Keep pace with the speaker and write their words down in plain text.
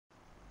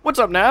What's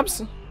up,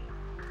 Nabs?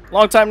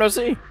 Long time no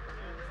see.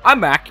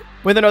 I'm back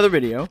with another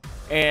video,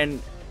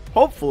 and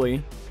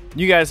hopefully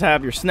you guys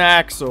have your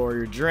snacks or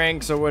your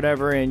drinks or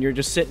whatever, and you're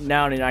just sitting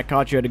down and I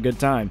caught you at a good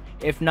time.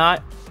 If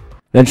not,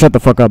 then shut the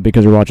fuck up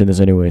because you're watching this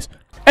anyways.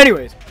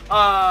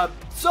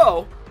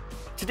 So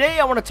today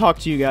I want to talk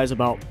to you guys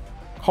about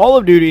Call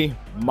of Duty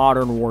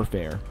Modern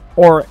Warfare,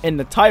 or in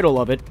the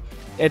title of it,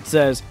 it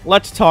says,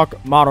 Let's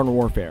Talk Modern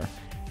Warfare.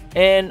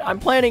 And I'm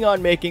planning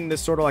on making this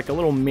sort of like a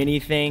little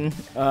mini thing,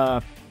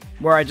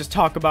 where I just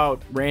talk about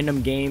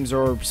random games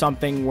or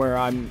something where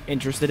I'm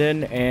interested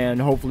in,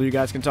 and hopefully you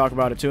guys can talk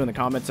about it too in the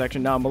comment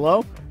section down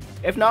below.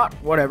 If not,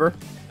 whatever.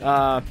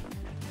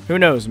 Who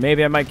knows?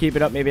 Maybe I might keep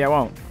it up, maybe I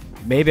won't.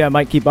 Maybe I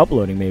might keep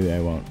uploading, maybe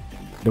I won't.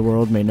 The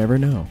world may never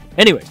know.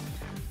 Anyways,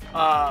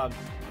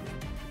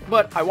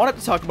 but I wanted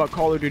to talk about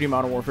Call of Duty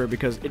Modern Warfare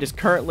because it is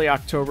currently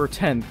October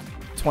 10th,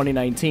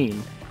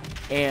 2019.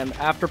 And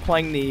after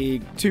playing the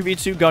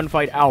 2v2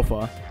 Gunfight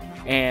Alpha,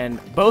 and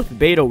both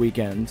beta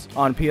weekends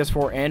on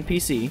PS4 and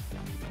PC,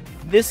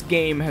 this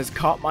game has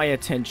caught my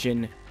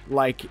attention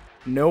like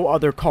no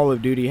other Call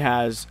of Duty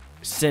has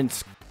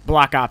since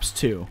Black Ops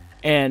 2.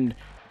 And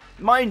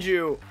mind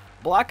you,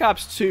 Black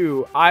Ops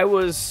 2, I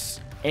was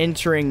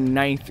entering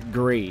 9th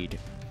grade.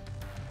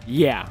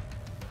 Yeah,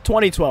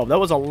 2012.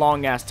 That was a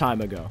long-ass time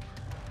ago.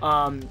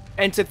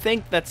 And to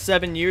think that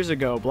 7 years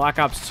ago, Black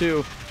Ops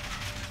 2,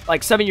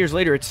 like 7 years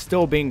later, it's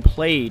still being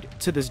played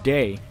to this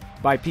day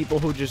by people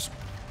who just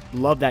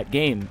love that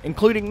game,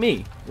 including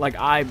me. Like,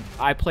 I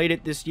played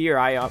it this year.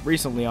 I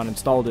recently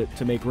uninstalled it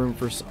to make room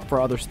for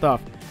other stuff.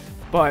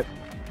 But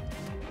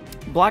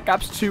Black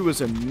Ops 2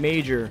 was a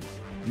major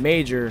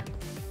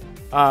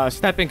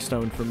stepping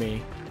stone for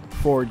me,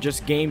 for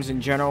just games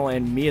in general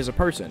and me as a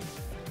person.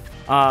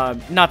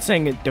 Not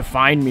saying it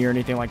defined me or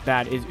anything like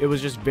that. It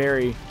was just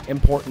very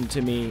important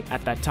to me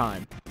at that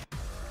time.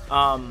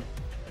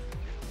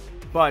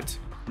 But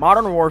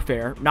Modern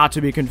Warfare, not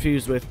to be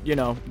confused with, you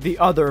know, the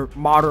other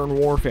Modern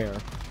Warfare,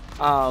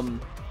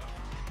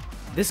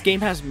 this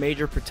game has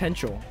major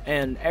potential.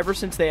 And ever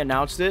since they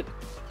announced it,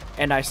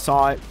 and I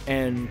saw it,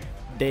 and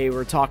they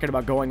were talking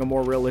about going a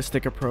more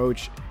realistic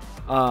approach,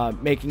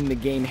 making the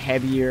game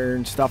heavier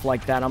and stuff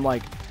like that, I'm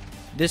like,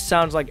 this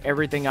sounds like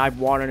everything I've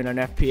wanted in an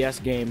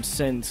FPS game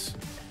since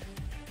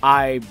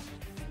I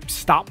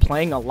stopped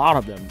playing a lot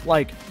of them.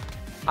 Like,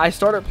 I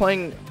started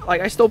playing, like,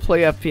 I still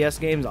play FPS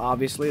games,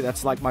 obviously,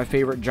 that's like my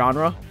favorite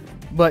genre,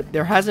 but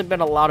there hasn't been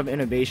a lot of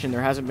innovation,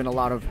 there hasn't been a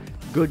lot of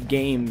good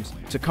games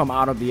to come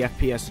out of the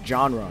FPS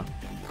genre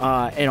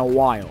in a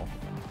while.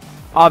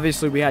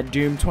 Obviously, we had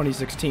Doom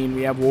 2016,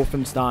 we have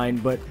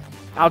Wolfenstein, but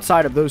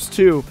outside of those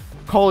two,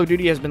 Call of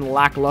Duty has been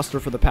lackluster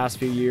for the past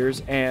few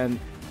years, and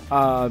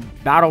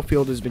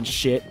Battlefield has been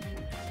shit,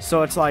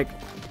 so it's like,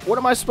 what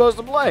am I supposed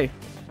to play?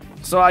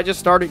 So I just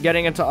started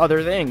getting into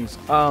other things.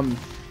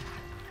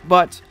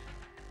 But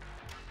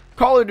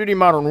Call of Duty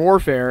Modern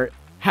Warfare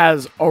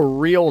has a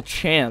real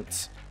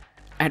chance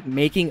at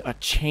making a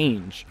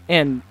change.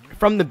 And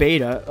from the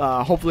beta,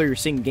 hopefully you're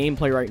seeing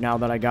gameplay right now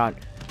that I got.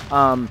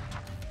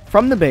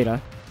 From the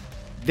beta,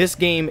 this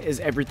game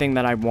is everything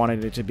that I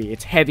wanted it to be.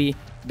 It's heavy,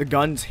 the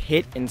guns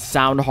hit and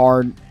sound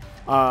hard.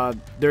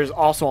 There's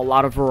also a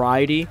lot of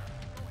variety.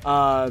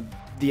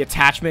 The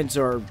attachments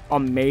are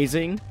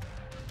amazing.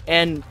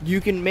 And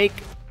you can make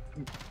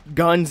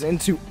guns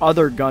into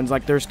other guns,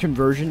 like there's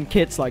conversion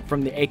kits, like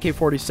from the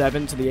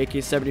AK-47 to the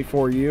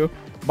AK-74U,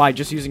 by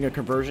just using a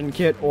conversion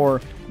kit,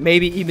 or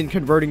maybe even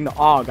converting the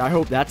AUG. I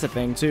hope that's a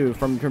thing too,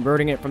 from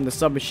converting it from the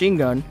submachine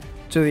gun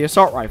to the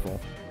assault rifle.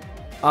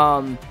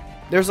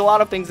 There's a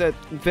lot of things that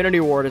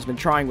Infinity Ward has been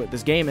trying with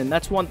this game, and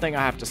that's one thing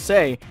I have to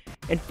say.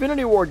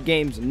 Infinity Ward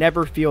games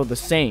never feel the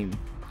same,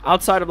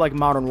 outside of like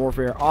Modern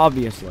Warfare,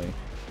 obviously.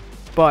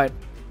 But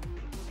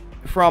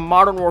from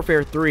Modern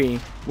Warfare 3,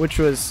 which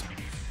was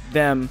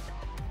them,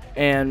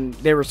 and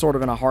they were sort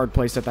of in a hard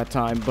place at that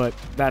time, but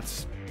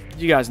that's,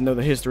 you guys know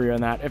the history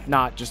on that. If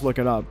not, just look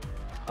it up.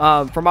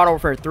 From Modern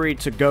Warfare 3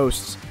 to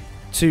Ghosts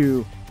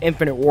to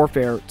Infinite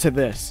Warfare to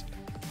this,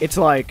 it's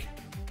like,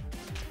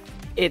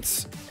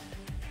 it's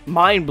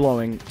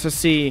mind-blowing to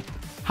see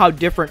how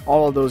different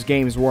all of those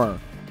games were.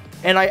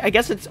 And I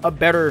guess it's a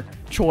better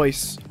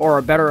choice, or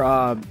a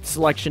better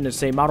selection to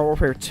say Modern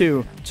Warfare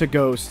 2 to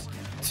Ghosts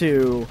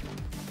to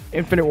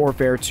Infinite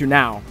Warfare to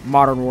now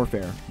Modern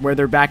Warfare, where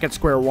they're back at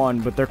square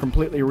one, but they're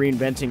completely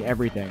reinventing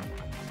everything.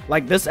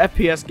 Like this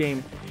FPS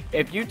game,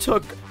 if you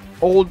took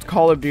old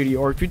Call of Duty,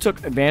 or if you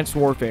took Advanced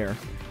Warfare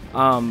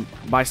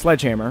by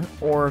Sledgehammer,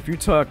 or if you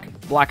took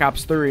Black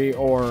Ops 3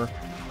 or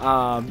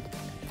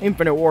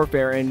Infinite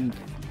Warfare and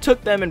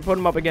took them and put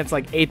them up against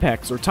like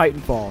Apex or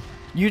Titanfall,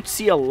 you'd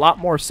see a lot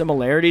more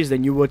similarities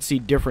than you would see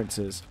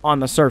differences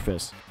on the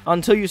surface,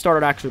 until you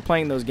started actually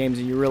playing those games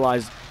and you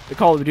realized the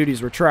Call of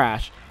Duties were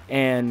trash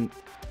and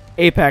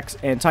Apex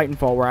and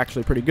Titanfall were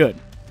actually pretty good.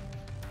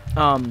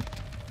 But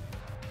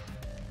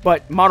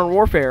Modern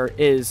Warfare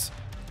it's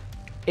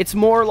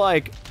more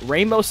like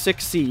Rainbow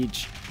Six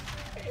Siege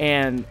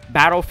and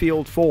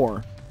Battlefield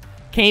 4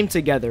 came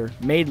together,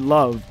 made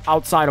love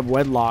outside of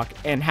wedlock,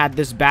 and had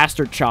this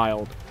bastard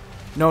child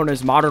known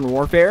as Modern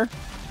Warfare.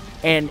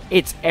 And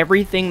it's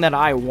everything that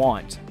I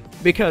want.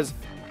 Because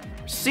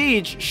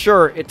Siege,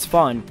 sure, it's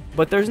fun,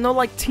 but there's no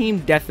like team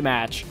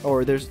deathmatch,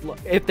 or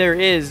if there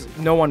is,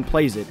 no one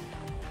plays it.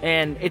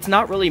 And it's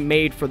not really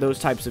made for those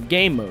types of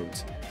game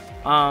modes.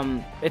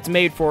 It's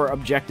made for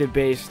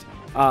objective-based,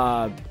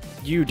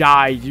 you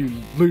die, you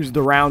lose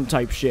the round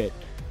type shit.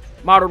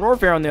 Modern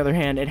Warfare, on the other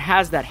hand, it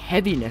has that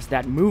heaviness,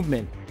 that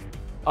movement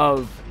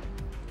of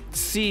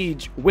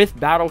Siege with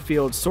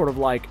Battlefield sort of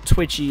like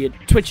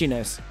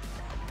twitchiness,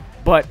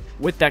 but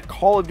with that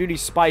Call of Duty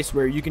spice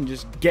where you can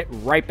just get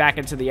right back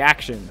into the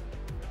action.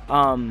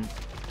 And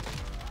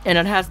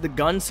it has the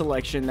gun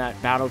selection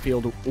that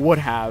Battlefield would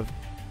have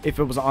if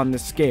it was on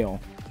this scale.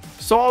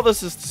 So all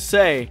this is to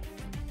say,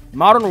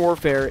 Modern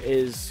Warfare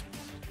is,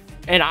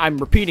 and I'm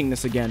repeating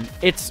this again,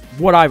 it's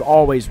what I've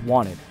always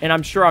wanted, and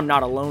I'm sure I'm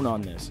not alone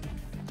on this.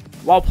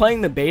 While playing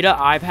the beta,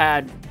 I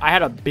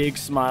had a big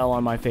smile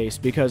on my face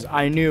because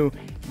I knew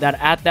that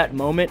at that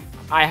moment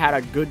I had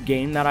a good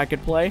game that I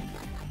could play.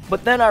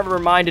 But then I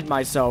reminded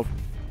myself,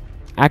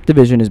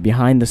 Activision is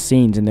behind the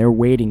scenes and they're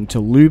waiting to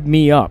lube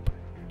me up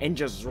and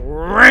just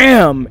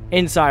ram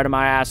inside of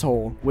my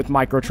asshole with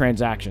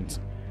microtransactions.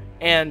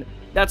 And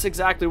that's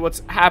exactly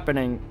what's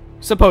happening,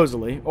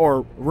 supposedly,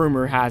 or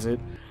rumor has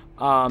it.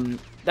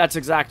 That's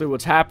exactly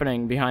what's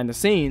happening behind the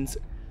scenes.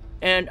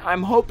 And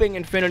I'm hoping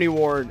Infinity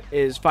Ward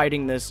is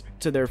fighting this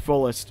to their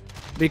fullest,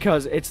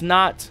 because it's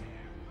not...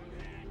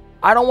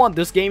 I don't want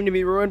this game to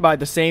be ruined by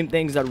the same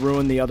things that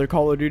ruined the other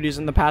Call of Duties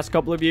in the past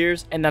couple of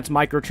years, and that's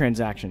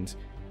microtransactions.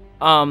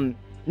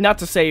 Not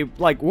to say,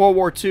 like, World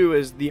War II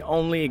is the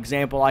only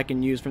example I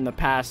can use from the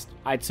past,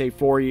 I'd say,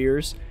 4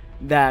 years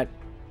that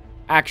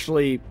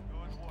actually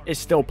is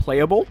still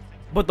playable.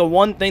 But the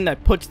one thing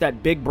that puts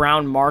that big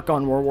brown mark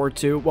on World War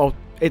II, well,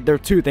 there are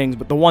two things,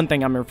 but the one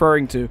thing I'm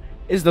referring to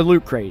is the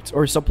loot crates,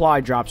 or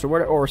supply drops,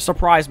 or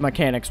surprise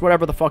mechanics,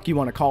 whatever the fuck you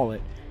want to call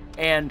it.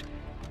 And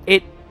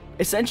it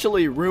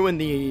essentially ruined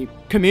the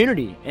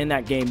community in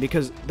that game,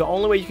 because the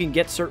only way you can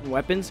get certain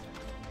weapons,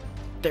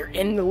 they're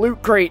in the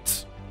loot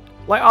crates.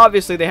 Like,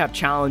 obviously they have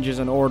challenges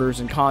and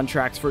orders and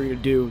contracts for you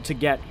to do to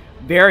get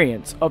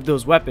variants of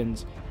those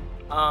weapons,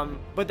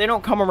 but they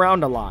don't come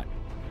around a lot.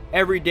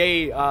 Every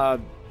day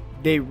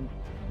they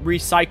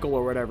recycle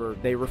or whatever,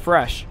 they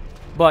refresh,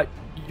 but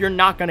you're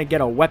not going to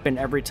get a weapon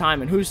every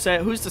time. And who's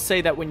to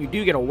say that when you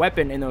do get a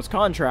weapon in those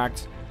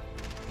contracts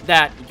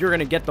that you're going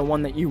to get the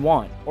one that you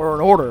want, or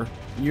an order?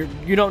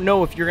 You don't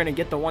know if you're going to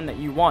get the one that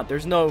you want.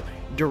 There's no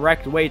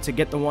direct way to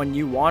get the one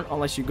you want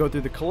unless you go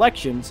through the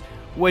collections,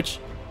 which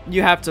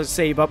you have to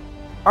save up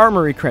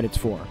armory credits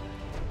for.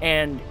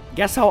 And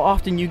guess how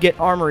often you get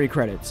armory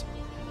credits?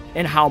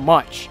 And how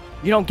much?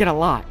 You don't get a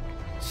lot.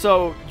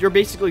 So you're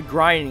basically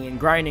grinding and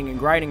grinding and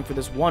grinding for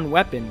this one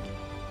weapon,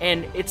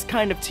 and it's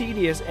kind of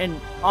tedious, and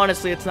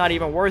honestly it's not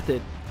even worth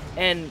it.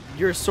 And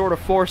you're sort of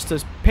forced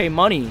to pay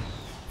money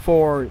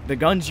for the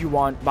guns you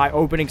want by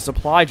opening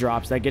supply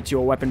drops that gets you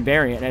a weapon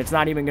variant, and it's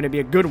not even going to be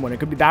a good one. It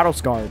could be battle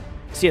scarred.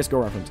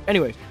 CSGO reference.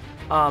 Anyways,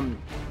 I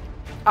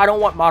don't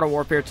want Modern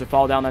Warfare to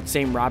fall down that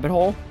same rabbit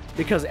hole,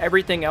 because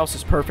everything else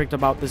is perfect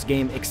about this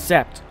game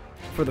except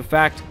for the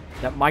fact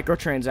that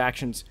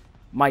microtransactions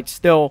might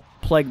still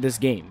plague this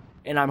game.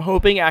 And I'm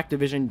hoping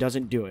Activision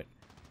doesn't do it.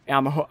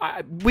 And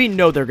we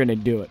know they're going to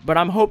do it, but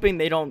I'm hoping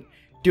they don't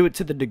do it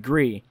to the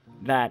degree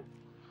that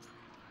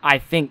I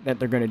think that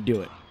they're going to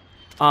do it.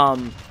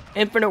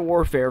 Infinite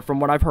Warfare, from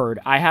what I've heard,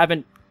 I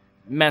haven't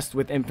messed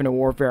with Infinite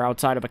Warfare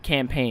outside of a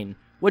campaign,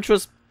 which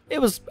was,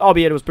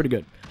 albeit it was pretty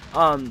good.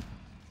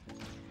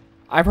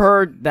 I've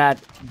heard that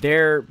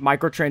their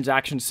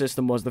microtransaction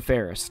system was the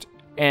fairest.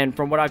 And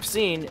from what I've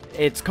seen,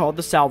 it's called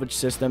the salvage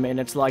system, and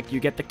it's like you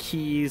get the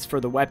keys for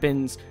the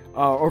weapons,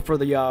 or for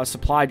the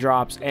supply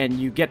drops, and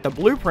you get the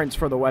blueprints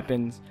for the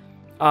weapons,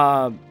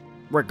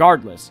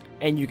 regardless.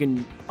 And you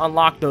can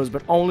unlock those,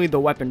 but only the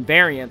weapon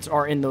variants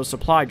are in those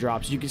supply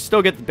drops. You can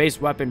still get the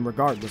base weapon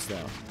regardless,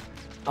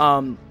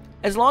 though.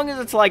 As long as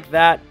it's like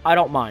that, I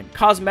don't mind.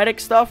 Cosmetic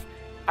stuff,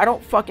 I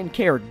don't fucking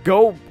care.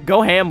 Go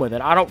ham with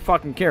it. I don't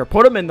fucking care.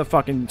 Put them in the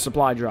fucking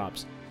supply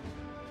drops.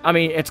 I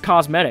mean, it's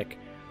cosmetic.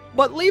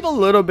 But leave a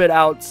little bit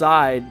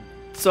outside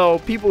so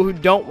people who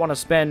don't want to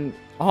spend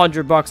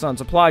 $100 on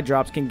supply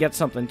drops can get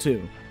something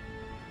too.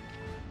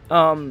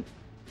 But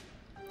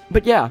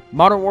yeah,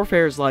 Modern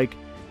Warfare is like,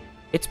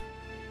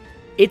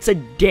 it's a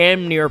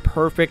damn near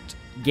perfect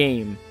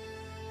game.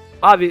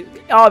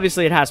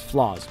 Obviously it has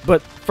flaws,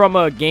 but from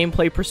a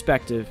gameplay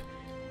perspective,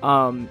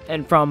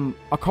 and from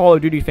a Call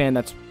of Duty fan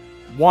that's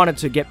wanted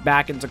to get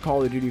back into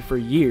Call of Duty for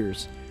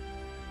years,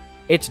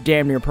 it's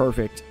damn near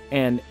perfect,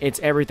 and it's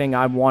everything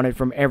I've wanted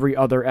from every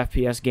other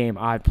FPS game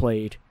I've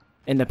played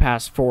in the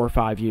past 4 or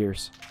 5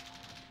 years.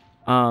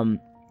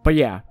 But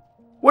yeah,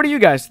 what do you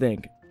guys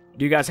think?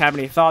 Do you guys have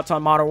any thoughts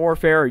on Modern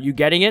Warfare? Are you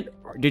getting it?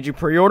 Or did you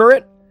pre-order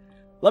it?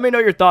 Let me know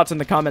your thoughts in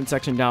the comment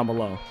section down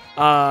below.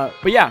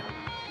 But yeah,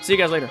 see you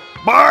guys later.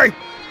 Bye!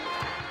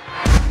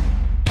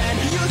 And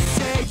you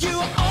say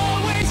you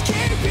always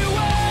keep your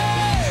word.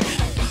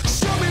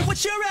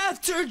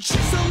 you're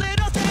just a little